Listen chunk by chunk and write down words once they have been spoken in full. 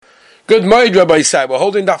Good morning, Rabbi Sai. We're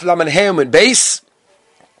holding Daf Lamed Hey Amud Beis,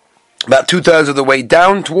 about 2/3 of the way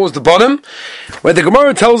down towards the bottom, where the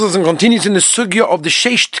Gemara tells us and continues in the sugya of the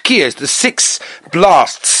Sheish Tkiyas, the 6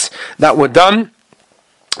 blasts that were done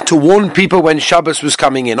to warn people when Shabbos was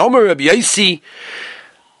coming in. Omer Rabbi Yossi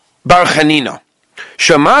Bar Chanina.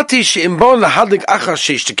 Shamati she'imbon lahadlik achar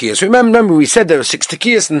sheish tekiyas. Remember we said there were 6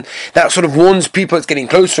 tekiyas, and that sort of warns people it's getting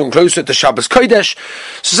closer and closer to Shabbos Kodesh.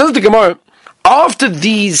 So says the Gemara, after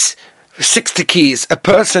these 6 tekiyas, a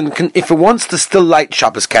person can, if he wants to still light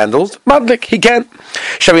Shabbos candles, madlik, he can.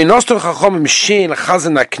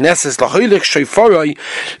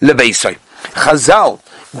 Chazal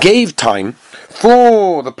gave time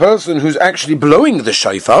for the person who's actually blowing the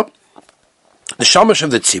shofar, the shamash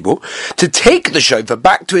of the tzibur, to take the shofar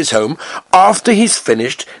back to his home after he's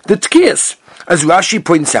finished the tkiyas. As Rashi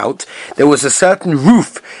points out, there was a certain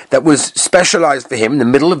roof that was specialized for him in the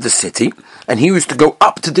middle of the city, and he used to go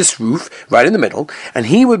up to this roof, right in the middle, and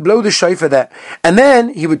he would blow the shofar there, and then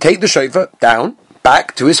he would take the shofar down,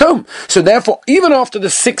 back to his home. So therefore, even after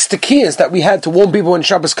the 6 tekiyas that we had to warn people when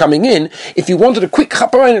Shabbos coming in, if you wanted a quick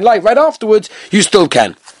chaperone light right afterwards, you still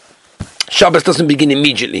can. Shabbos doesn't begin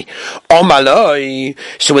immediately. So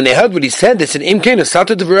when they heard what he said, they said,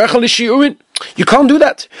 you can't do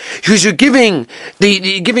that, because you're giving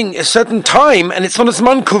giving a certain time, and it's not a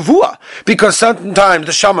zman kavua, because certain times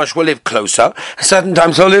the shamash will live closer, and certain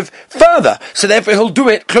times he'll live further. So therefore he'll do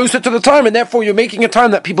it closer to the time, and therefore you're making a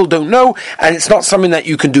time that people don't know, and it's not something that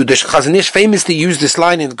you can do. The Chazon Ish famously used this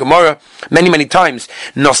line in the Gemara many times,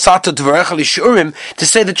 Nosata dvarecha l'shurim, to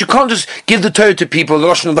say that you can't just give the Torah to people. The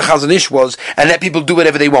Lashon of the Chazon Ish was, and let people do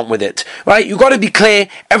whatever they want with it. Right? You've got to be clear.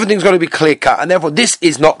 Everything's got to be clear cut, and therefore this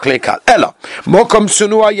is not clear cut. Ella. There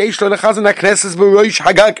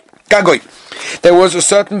was a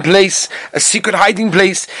certain place, a secret hiding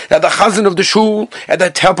place, that the chazan of the shul, at the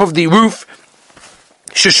top of the roof,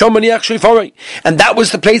 and that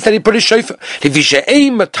was the place that he put his shofar.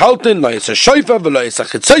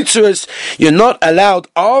 You're not allowed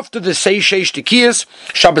after the Sheish Tekiyas,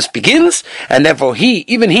 Shabbos begins, and therefore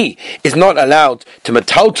even he is not allowed to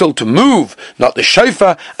metaltel, to move, not the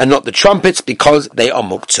shofar and not the trumpets, because they are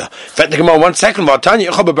muktzah. 1 second,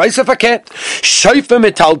 shofar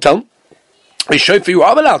metaltel. A shofar, you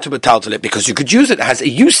are allowed to metaltel it, because you could use it. It has a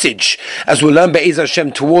usage, as we'll learn Be'ez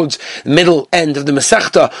Hashem towards the middle end of the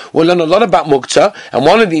Masechta. We'll learn a lot about muktzah, and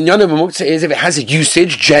one of the inyanim of muktzah is if it has a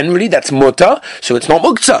usage, generally that's mutar, so it's not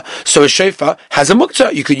muktzah. So a shofar has a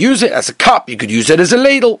muktzah. You could use it as a cup, you could use it as a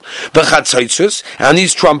ladle. And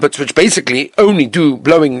these trumpets, which basically only do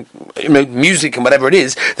blowing music and whatever it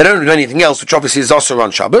is, they don't do anything else, which obviously is also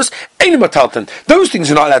on Shabbos, those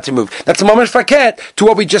things are not allowed to move. That's a mamash faket to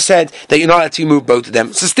what we just said, that you're not allowed to move both of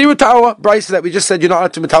them. So stira tower, Bryce, that we just said you're not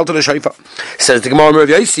allowed to metal to the shofar. Says the Gemara of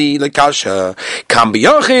Yossi, like Kasha, kam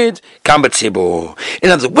b'yachid, kam b'tzibur.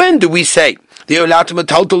 In other words, when do we say that you're allowed to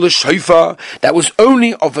metal to the shofar? That was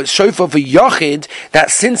only of a shofar for yachid,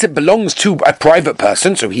 that since it belongs to a private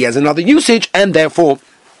person, so he has another usage, and therefore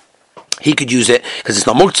he could use it because it's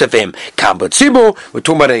not muktzah for him. Kam b'tzibur, we're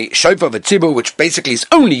talking about a shofar of a tzibur, which basically is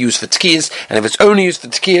only used for tkiyas, and if it's only used for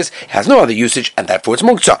tkiyas, it has no other usage, and therefore it's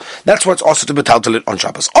muktzah. That's what's also to metaltel it on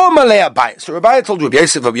Shabbos. So Rabbi told Rabbi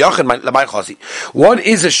Yosef of Yachid Lamai Chazi, what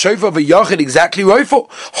is a shofar of a Yachid exactly right for?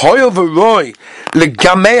 Hoyel v'roi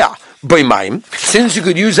legamea. Since you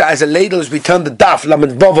could use it as a ladle, as we turn the daf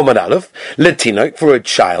lamed vav amud aleph letinok for a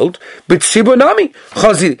child, but sibonami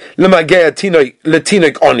chazi lemagea tinok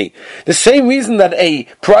letinok oni. The same reason that a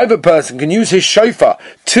private person can use his shofar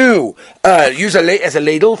to use as a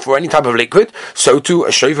ladle for any type of liquid, so too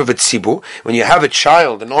a shofar of a tzibur. When you have a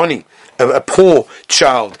child, an oni, a poor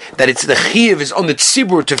child, that it's the chiyuv is on the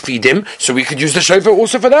tzibur to feed him, so we could use the shofar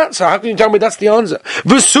also for that. So how can you tell me that's the answer?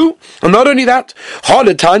 V'su, and not only that,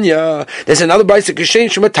 Hadatanya, there's another basic kishen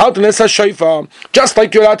shemetaltel nesa shofar, just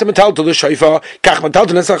like you're allowed to metaltel the shofar, kach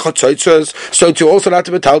metaltel nesa chotzotzos, so too also allowed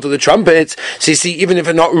to metaltel the trumpets. So you see, even if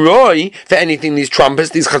they're not roy for anything, these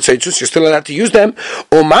trumpets, these chotzotzos, you're still allowed to use them.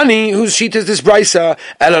 Or mani, whose sheet is this brisa,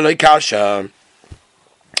 elaloi kasha.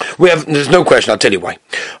 There's no question, I'll tell you why.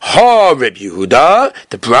 Ha, Reb Yehuda,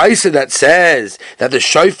 the brisa that says that the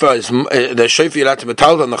shofar you're allowed to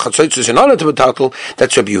metaltel and the chatzotzos you're not allowed to metaltel,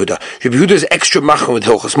 that's Reb Yehuda. Reb Yehuda is extra machon with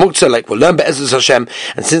hilchos muktzah, like we'll learn Be'ez Hashem,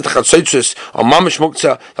 and since the chatzotzos are mamash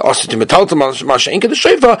muktzah, they're also to metaltel masha inka the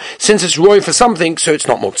shofar, since it's roy for something, so it's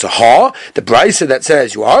not muktzah. Ha, the brisa that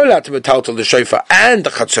says you are allowed to metaltel the shofar and the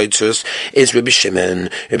chatzotzos is Rabbi Shimon.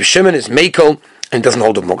 Rabbi Shimon is mekel and doesn't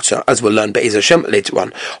hold a muktzah, as we'll learn Be'ez Hashem later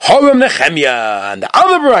on. Horem Nechemia, and the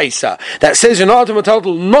other braysa that says you're not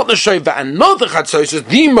total, not the shofar and not the chatzos,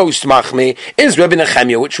 the most machmir is Rabbi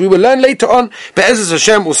Nechemia, which we will learn later on. Be'ez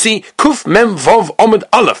Hashem, we'll see Kuf Mem Vov Omid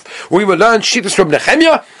Aleph. We will learn Shittas Rabbi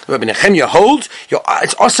Nechemia. Rabbi Nechemia holds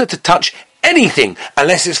it's also to touch anything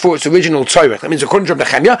unless it's for its original Torah. That means according to Rabbi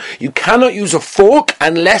Nechemia, you cannot use a fork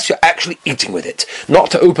unless you're actually eating with it. Not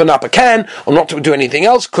to open up a can or not to do anything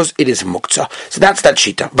else because it is muktzah. So that's that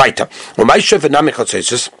shita. Weiter.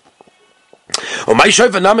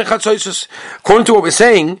 According to what we're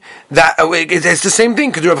saying, that it's the same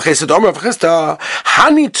thing.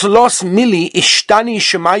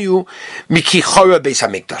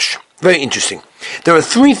 Very interesting. There are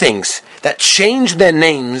three things that changed their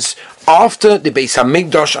names after the Beis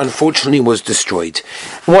HaMikdash unfortunately was destroyed.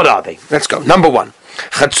 What are they? Let's go. Number one,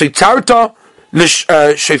 Chatzotzarta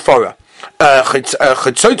Shofara.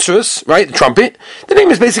 Chatzotzarus, right, the trumpet. The name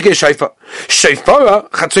is basically a shofar. Shofara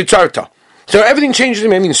Chatzotzarta. So everything changes. I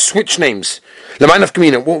mean, switch names. L'maynaf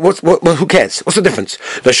Kamina. Who cares? What's the difference?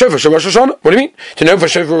 The shofar for Rosh Hashanah. What do you mean? To know for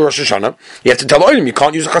shofar for Rosh Hashanah, you have to tell the olim you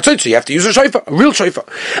can't use a chatzotza. You have to use a shofar, a real shofar.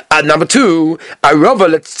 And number two, Arava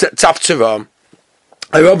Tzavtzava.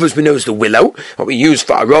 Aravas we know is the willow, what we use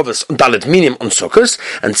for Aravas on Dalet Minim on Sukkos,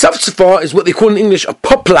 and Tzavtzava is what they call in English a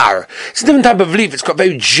poplar. It's a different type of leaf, it's got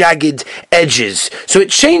very jagged edges. So it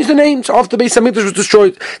changed the names after the Beis HaMikdash was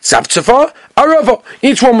destroyed. Tzavtzava, Arava,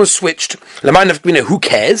 each one was switched. Who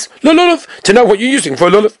cares? Lulav, to know what you're using for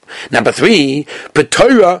a lulav. Number three,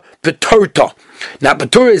 Petora, Petorta. Now,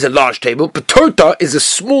 Petora is a large table, Petorta is a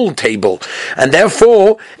small table, and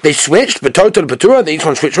therefore they switched Petorta to Petora. They each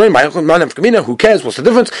one switched. Who cares? What's the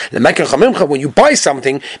difference? When you buy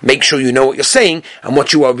something, make sure you know what you're saying and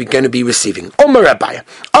what you are going to be receiving.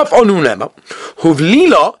 Huvlila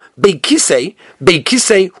beikise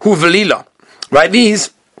huvlila. Right? These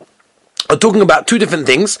are talking about two different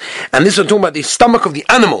things, and this is talking about the stomach of the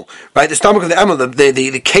animal, right? The stomach of the animal,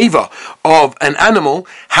 the cava of an animal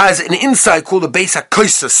has an inside called the Beis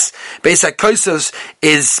HaKosos. Beis HaKosos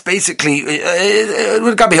is basically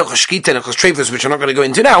which I'm not going to go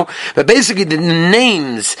into now, but basically the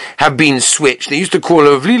names have been switched. They used to call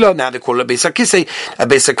it Vlila, now they call it Beis HaKise,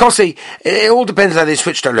 Beis HaKose. It all depends how they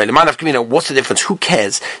switched it. What's the difference? Who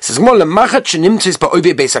cares? It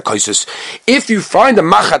says, if you find a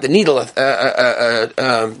machat, the needle,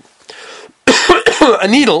 a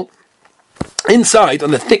needle inside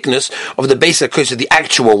on the thickness of the Beis HaKos, the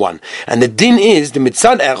actual one, and the din is the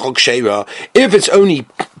mitzad erchok sheira. If it's only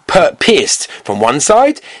pierced from one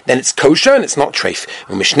side, then it's kosher and it's not treif.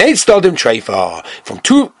 Mishnei stadim treifa from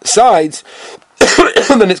two sides,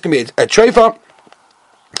 then it's going to be a treifa.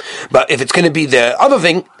 But if it's going to be the other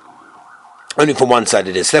thing, only from one side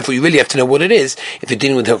it is. Therefore, you really have to know what it is. If you're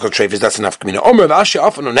dealing with Hilchot Treifas, that's enough. Omer v'asher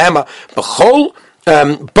afon onema b'chol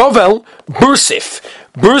Bavel Bursif.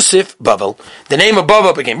 Bursif Bavel. The name of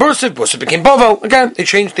Bavel became Bursif. Bursif became Bavel. Again, they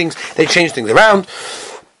changed things. They changed things around.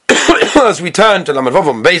 As we turn to Lamed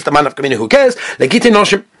Vav based the man of Kamina, who cares? Legite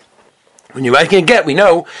Noshim. When you're writing a get, we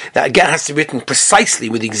know that a get has to be written precisely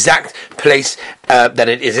with the exact place that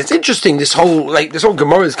it is. It's interesting, this whole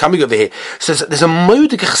Gemara is coming over here. So there's a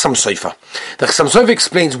Moed Chasam Sofer. The Chasam Sofer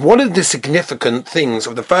explains what are the significant things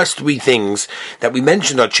of the first three things that we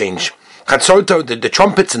mentioned are changed. Chatzoto, the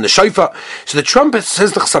trumpets and the shofar. So the trumpet,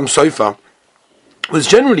 says the Chasam Sofer, was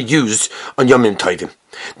generally used on Yom Tovim.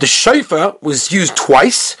 The shofar was used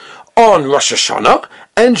twice on Rosh Hashanah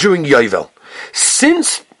and during Yovel.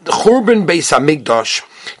 Since the Churban Beis HaMikdash,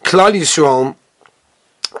 Klal Yisrael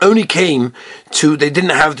only came to, they didn't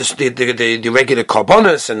have the regular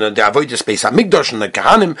karbonos and the avodas Beis HaMikdash and the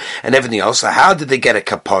kahanim and everything else. So how did they get a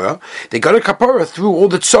kapara? They got a kapara through all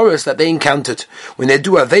the tzoros that they encountered. When they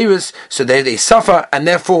do averas, so they suffer, and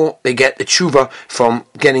therefore they get the tshuva from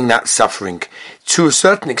getting that suffering. To a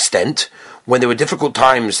certain extent, when there were difficult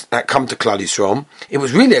times that come to Klal Yisrael, it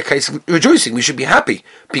was really a case of rejoicing. We should be happy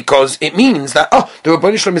because it means that the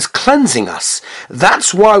Rebbeinu Shalom is cleansing us.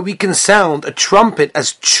 That's why we can sound a trumpet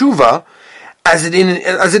as tshuva as it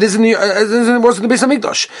was in the Beis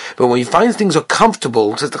HaMikdash. But when we find things are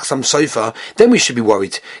comfortable, says the Chasam Sofer, then we should be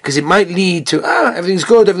worried because it might lead to everything's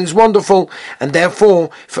good, everything's wonderful, and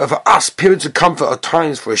therefore for us periods of comfort are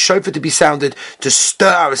times for a shofar to be sounded to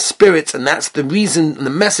stir our spirits, and that's the reason and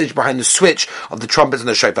the message behind the switch of the trumpets and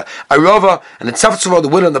the shofar. Arava and the Tzavtzava, the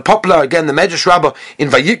willow and the poplar, again the Medrash Rabbah in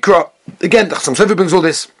Vayikra, again the Chasam Sofer brings all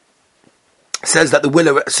this. Says that the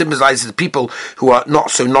willow symbolizes the people who are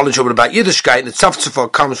not so knowledgeable about Yiddishkeit, and the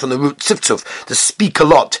tzavtzufah comes from the root tzivtzuf, to speak a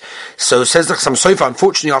lot. So says the Chasam Sofer,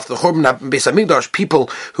 unfortunately after the Churban Beis HaMikdash,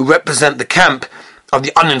 people who represent the camp of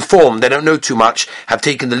the uninformed, they don't know too much, have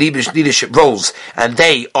taken the leadership roles, and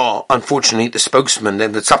they are, unfortunately, the spokesman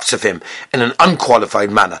and the tzaftzafim in an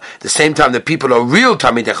unqualified manner. At the same time, the people who are real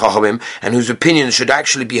Talmidei Chachamim, and whose opinions should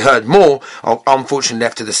actually be heard more, are unfortunately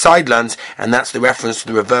left to the sidelines, and that's the reference to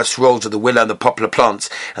the reverse roles of the willow and the poplar plants.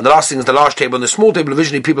 And the last thing is the large table and the small table.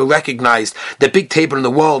 Originally, people recognized the big table in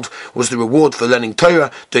the world was the reward for learning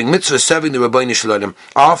Torah, doing mitzvahs, serving the Rabbeinu Shalom.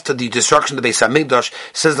 After the destruction of the Beis HaMikdash,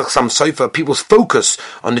 says the Chassam Sofer, people's focus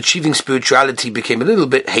on achieving spirituality became a little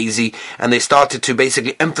bit hazy, and they started to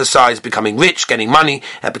basically emphasize becoming rich, getting money.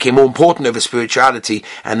 That became more important over spirituality,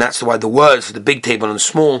 and that's why the words for the big table and the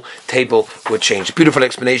small table were changed. Beautiful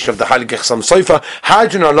explanation of the Heilige Chassam Sofer.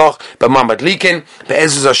 Hadron Allah, B'Mamad Likin,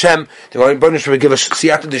 Be'ezus Hashem. The Rabbeinu will give us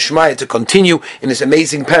Siyata D'Shmaya to continue in this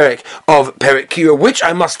amazing perek of Perek Kira, which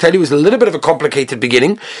I must tell you is a little bit of a complicated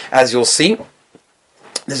beginning, as you'll see.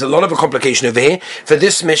 There's a lot of a complication over here. For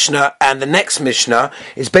this Mishnah and the next Mishnah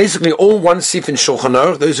is basically all one sif in Shulchan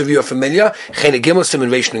Aruch. Those of you who are familiar, Chelik Gimel, Siman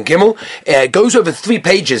Reish and Gimel. It goes over 3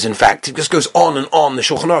 pages, in fact. It just goes on and on. The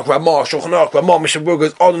Shulchan Aruch, Mishnah Berurah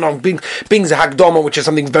goes on and on. Brings a Hagdama, which is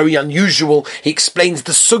something very unusual. He explains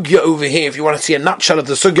the Sugya over here. If you want to see a nutshell of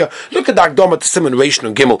the Sugya, look at the Hagdama to Siman Reish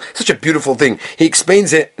and Gimel. Such a beautiful thing. He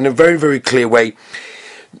explains it in a very, very clear way.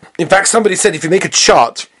 In fact, somebody said if you make a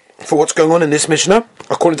chart for what's going on in this Mishnah,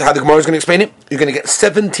 according to how the Gemara is going to explain it, you're going to get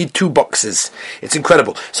 72 boxes. It's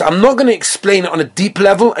incredible. So I'm not going to explain it on a deep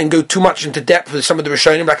level and go too much into depth with some of the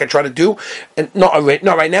Rishonim like I try to do. And not right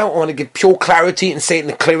now. I want to give pure clarity and say it in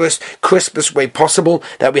the clearest, crispest way possible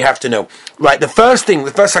that we have to know. Right, the first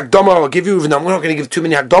Hagdama I'll give you, even though I'm not going to give too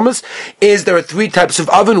many Hagdamas, is there are 3 types of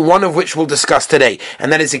oven, one of which we'll discuss today.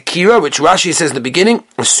 And that is a kira, which Rashi says in the beginning,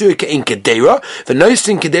 that's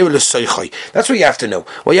what you have to know.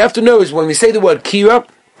 What you have to know is when we say the word kira,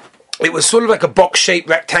 it was sort of like a box-shaped,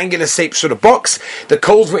 rectangular-shaped sort of box. The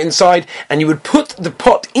coals were inside, and you would put the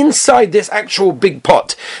pot inside this actual big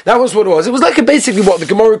pot. That was what it was. It was like basically what the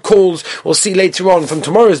Gemara calls, we'll see later on from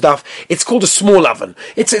tomorrow's daf, it's called a small oven.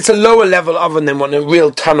 It's a lower level oven than one, a real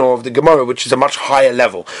tunnel of the Gemara, which is a much higher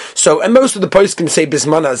level. So, and most of the posts can say,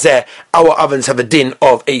 Bisman Azeh, our ovens have a din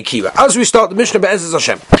of a kira. As we start the Mishnah, Be'ezus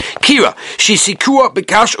Hashem. Kira, Shisikua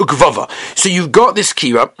Bekash Ukvava. So you've got this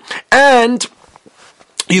kira, and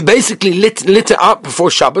you basically lit it up before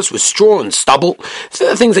Shabbos with straw and stubble,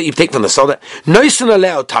 things that you take from the soda. Noislin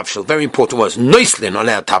aleo tavshel, very important words. Noislin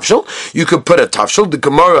aleo tavshel. You could put a tavshel. The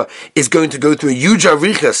Gemara is going to go through a huge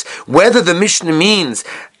arichas, whether the Mishnah means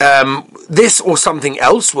this or something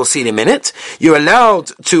else. We'll see in a minute. You're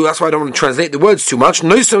allowed to, that's why I don't want to translate the words too much.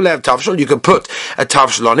 Noislin aleo tavshel, you can put a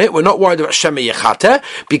tavshel on it. We're not worried about shema yechate,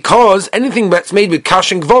 because anything that's made with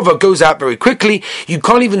kash and gvova goes out very quickly. You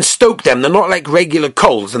can't even stoke them. They're not like regular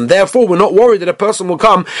coals. And therefore we're not worried that a person will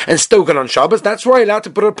come and stoke it on Shabbos. That's why you're allowed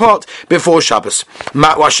to put a pot before Shabbos. If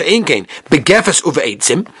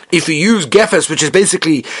you use gefes, which is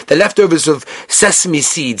basically the leftovers of sesame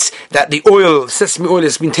seeds, that the sesame oil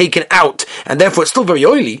has been taken out, and therefore it's still very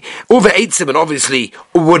oily, over eitzim, and obviously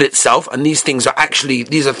wood itself, and these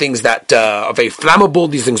are things that are very flammable.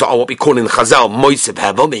 These things are what we call in Chazal moiseb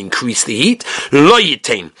hevel, they increase the heat. Lo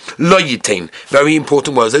yitain, very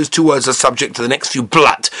important words. Those 2 words are subject to the next few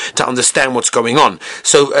blood to understand what's going on.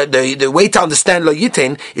 So the way to understand lo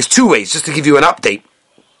yitain is 2 ways, just to give you an update.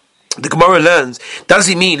 The Gemara learns, does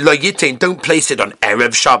he mean lo yitain, don't place it on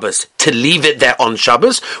Erev Shabbos, to leave it there on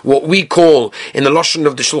Shabbos, what we call in the Lashon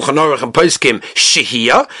of the Shulchan Aruch and Poskim,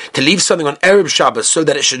 shehiyah, to leave something on Erev Shabbos so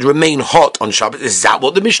that it should remain hot on Shabbos? Is that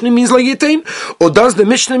what the Mishnah means, lo yitain? Or does the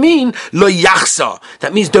Mishnah mean lo yachsa?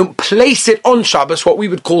 That means don't place it on Shabbos, what we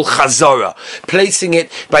would call chazara, placing it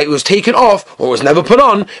by it was taken off or was never put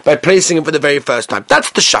on by placing it for the very first time. That's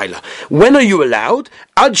the shaila. When are you allowed?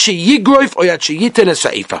 Ad sheyigroif or ad sheyitin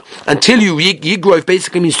esaifa. Until you yigroif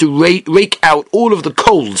basically means to rake out all of the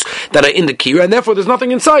coals that are in the kira, and therefore there's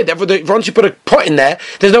nothing inside. Therefore, once you put a pot in there,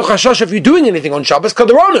 there's no chashash of you doing anything on Shabbos, because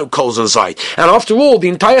there are no coals inside. And after all, the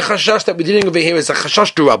entire chashash that we're dealing over here is a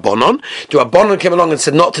chashash to Rabbanon. The Rabbanon came along and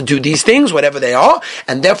said not to do these things, whatever they are,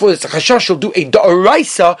 and therefore it's a chashash you'll do a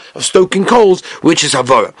da'oraisa of stoking coals, which is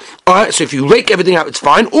havara. Alright, so if you rake everything out, it's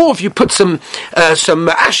fine. Or if you put some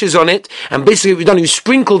ashes on it, and basically what you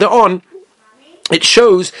sprinkled it on, it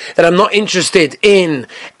shows that I'm not interested in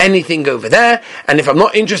anything over there, and if I'm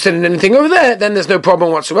not interested in anything over there, then there's no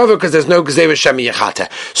problem whatsoever, because there's no Gezerah Shemi Yechata.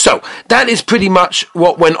 So, that is pretty much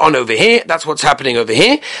what went on over here. That's what's happening over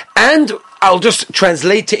here. And I'll just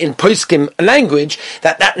translate it in poskim language,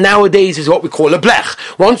 that nowadays is what we call a blech.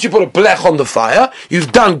 Once you put a blech on the fire,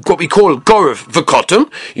 you've done what we call gorov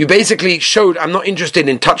v'kotum. You basically showed, I'm not interested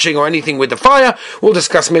in touching or anything with the fire. We'll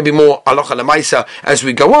discuss maybe more alocha lemaisa as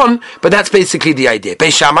we go on, but that's basically the idea.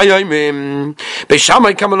 Beis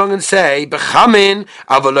Shammai come along and say, B'chamin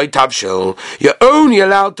avaloi tavshil. You're only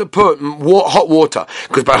allowed to put hot water,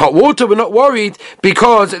 because by hot water we're not worried,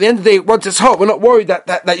 because at the end of the day, once it's hot, we're not worried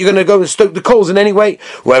that you're going to go and stoke the coals in any way.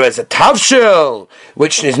 Whereas a tavshil,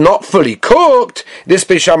 which is not fully cooked, this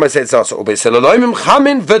Beis Shammai says also,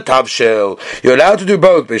 you're allowed to do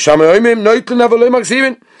both. Beis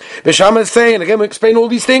Shammai is saying, and again we'll explain all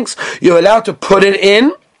these things, you're allowed to put it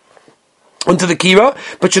in onto the kira,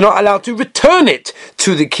 but you're not allowed to return it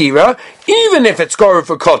to the kira, even if it's gorov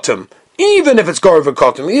for kotum. Even if it's gorov for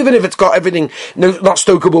kotum, even if it's got everything not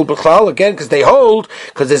stokable b'chlal, again, because they hold,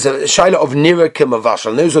 because there's a shaila of nira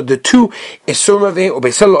k'mavashal, and those are the two isurim of it, or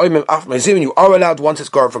beis hillel oimim af mazivin, you are allowed once it's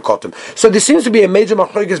gorov for kotum. So there seems to be a major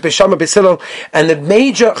machlokes beis Shammai beis Hillel, and the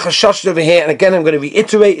major chashash over here, and again I'm going to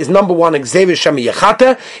reiterate, is number one, exever shami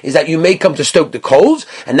yachata, is that you may come to stoke the coals,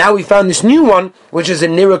 and now we found this new one, which is a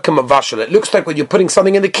nira k'mavashal. It looks like when you're putting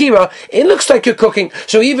something in the kira, it looks like you're cooking.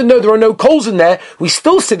 So even though there are no coals in there, we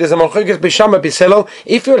still see there's a machlokes beis Shammai beis Hillel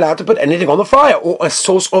if you're allowed to put anything on the fire, or a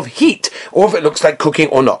source of heat, or if it looks like cooking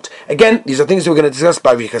or not. Again, these are things that we're going to discuss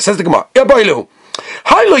by Rika. Says the Gemara,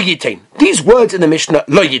 Hi lo yitain. These words in the Mishnah,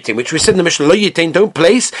 lo yitain, which we said in the Mishnah, lo yitain, don't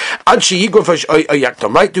place ad sheyigofash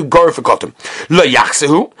oyaktam, right? Do gorifakotam. Lo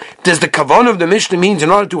yachsehu. Does the kavan of the Mishnah means in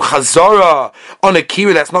order to chazara on a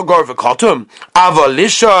kira that's not gorifakotam?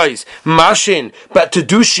 Avalishais, mashin, but to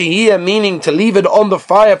do shehiyah, meaning to leave it on the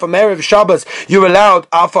fire from Erev Shabbos, you're allowed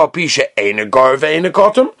afal pisha eina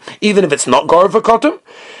gorifakotam, even if it's not gorifakotam.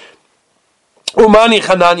 Umani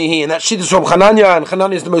Chananya, and that shit is from Chananya, and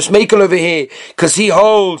Chananya is the most makel over here, because he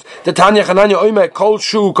holds the Tanya Chananya Omer Kol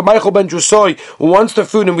Shu Michael ben Josoi, who wants the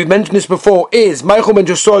food, and we've mentioned this before, is Michael ben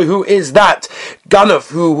Josoi, who is that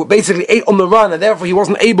Ganuf, who basically ate on the run, and therefore he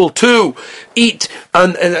wasn't able to eat a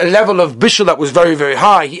level of bishul that was very, very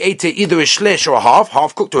high. He ate it either a shlish or a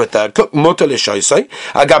half cooked or a third cooked, mutar l'shoisei,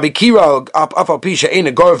 agabi kira afal pisha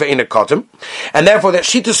ena gorva ena kotem, and therefore that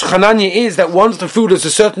shitas Chananya is that once the food is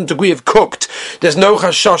a certain degree of cooked, there's no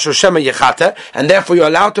chashash or shema yechata, and therefore you're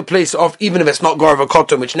allowed to place off even if it's not gorva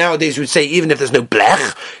kotem, which nowadays we would say even if there's no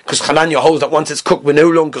blech, because Chananya holds that once it's cooked we're no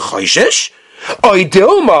longer choishish. Or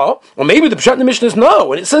maybe the pshat in the Mishnah is no.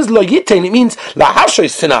 When it says lo yitain, it means la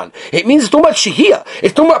hashois sinan. It means it's talking about shehiyah.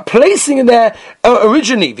 It's talking about placing in there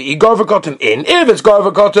originally. The garva kotem in. If it's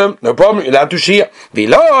garva kotem, no problem. You're allowed to shehiyah.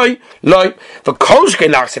 V'loi loy for koshke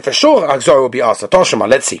nachse for sure. Agzor will be asked. Toshima.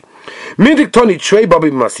 Let's see. Midik toni trei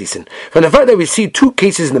babi masisen. From the fact that we see two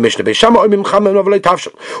cases in the Mishnah, Beis Shammai oimim chamen avalei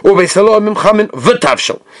tavshel, or Beis Hillel oimim chamen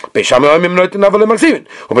v'tavshel. Beis Shammai oimim noiten avalei magzivin,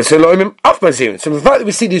 or Beis Hillel oimim af magzivin. So from the fact that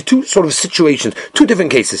we see these two sort of situations, two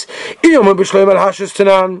different cases. Iyom b'shloim al hashus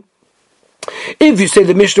tanan. If you say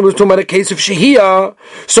the Mishnah was talking about a case of shehiyah,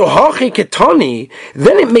 so hachi ketani,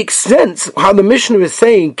 then it makes sense how the Mishnah is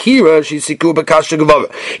saying kira shisiku b'kasha gevara.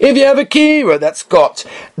 If you have a kira that's got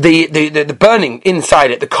the burning inside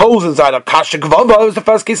it, the coals inside are kasha gevara, was the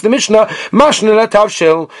first case of the Mishnah. Mashna la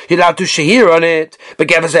tavshil, you're allowed to shehiyah on it, but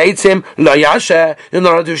gevas eitzim la yasha, you're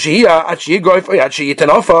not allowed to shehiyah at sheyigoif or at sheyitan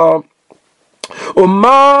ofa.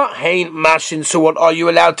 Uma hein mashin. So what are you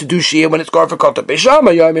allowed to do shehiyah when it's garva kotem? Beis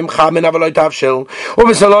Shammai yomim chamin avaloi tavshil, or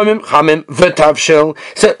Beis Hillel yomim chamin v'tavshil.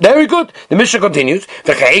 So very good. The Mishnah continues.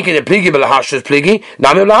 V'cheike the pligi b'lahashus pligi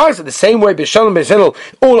namim lahas. The same way Beis Shammai and Beis Hillel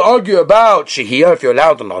all argue about shehiyah if you're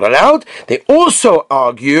allowed or not allowed. They also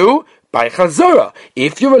argue by chazara,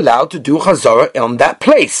 if you're allowed to do chazara on that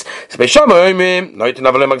place. So Beis Shammai yomim noiten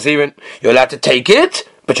avaloi magzivin. You're allowed to take it,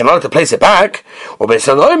 but you're not allowed to place it back. Or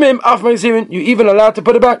you're even allowed to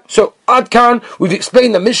put it back. So Adkan, we've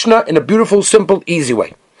explained the Mishnah in a beautiful, simple, easy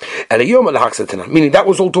way. Meaning that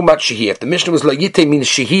was all talking about shehiyah. If the Mishnah was layite means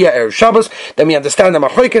shehiyah erev Shabbos, then we understand the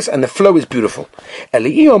machoikas and the flow is beautiful. But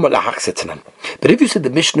if you said the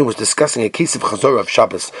Mishnah was discussing a case of chazorah of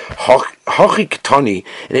Shabbos, hachik tani,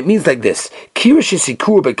 and it means like this: kirish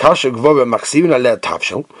isikur bekasha gvora machzivin aleh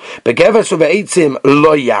tavshel begevas uveitzim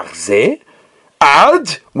lo yachzeh.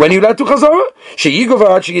 Ad, when you allowed to chazara,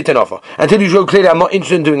 until you show clearly I'm not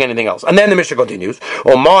interested in doing anything else. And then the Mishnah continues,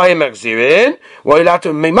 or mahe machzirin, or you allowed to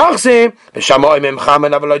memachzim, b'shamai mem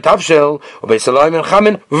chamen avaloi tavshel, or b'salai mem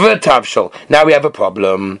chamen v'tavshel. Now we have a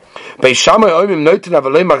problem. B'shamai oimim noten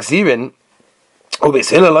avaloi machzirin, So we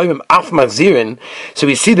see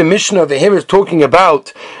the Mishnah over here is talking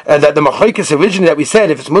about that the machlokes originally that we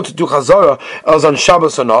said if it's mutter to chazara as on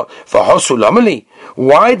Shabbos or not for hasul lamali.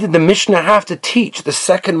 Why did the Mishnah have to teach the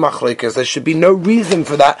second machlokes? There should be no reason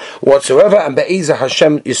for that whatsoever. And be'ezah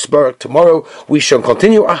Hashem Yisbarach tomorrow we shall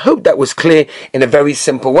continue. I hope that was clear in a very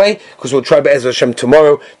simple way because we'll try be'ezah Hashem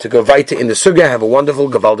tomorrow to go weiter in the sugya. Have a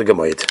wonderful Gavaldige Moed.